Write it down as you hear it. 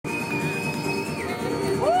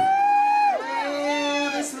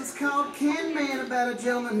about a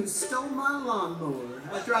gentleman who stole my lawnmower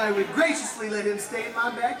after I would graciously let him stay in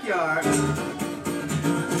my backyard.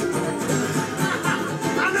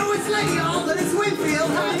 I know it's late, y'all, but it's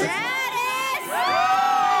Winfield.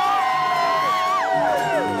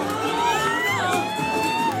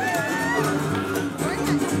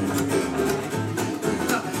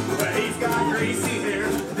 Well, he's got greasy hair,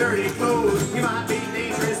 dirty clothes. He might be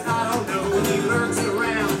dangerous, I don't know. He lurks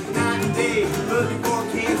around night and day, looking for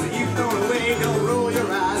cans that you've thrown away. Don't roll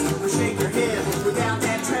your eyes or shake your head. Without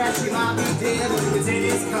that trash, you might be dead. It's in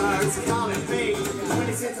his cards, common fate.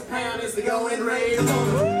 20 cents a pound is the going rate. Can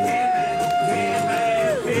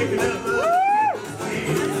man, pick it up.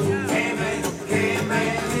 Can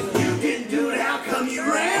man, if you didn't do it, how come you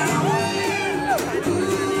ran away?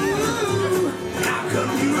 How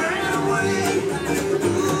come you ran away?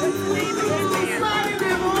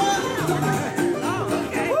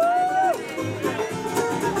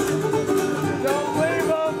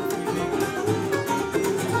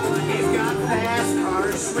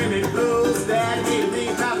 Swimming pools that immediately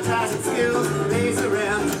baptizing skills. Lays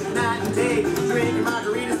around night and day, drinking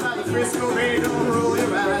margaritas by the Frisco Bay. Don't roll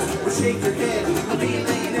your eyes or shake your head. I'll be a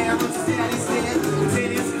millionaire once his daddy's dead. It's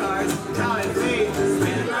in his cards, common fate.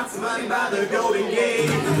 Spending lots of money by the Golden Gate.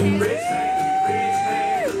 Rich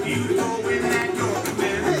man, beautiful women that don't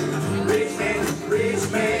command.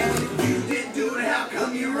 Rich man, you didn't do it. How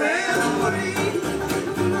come you ran away?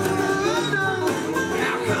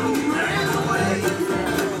 How come you ran away?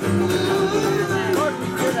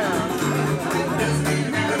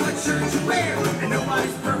 Shirt you wear, and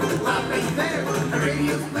nobody's perfect, life ain't there. The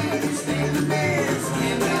radio's playing, you're standing there.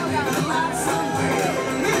 Stand down, got a light somewhere.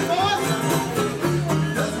 Hit it, boys!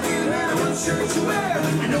 Doesn't really matter what shirt you wear,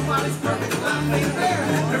 and nobody's perfect, life ain't there.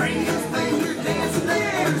 The radio's playing, you're dancing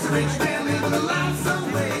there. There's a rich man living a life.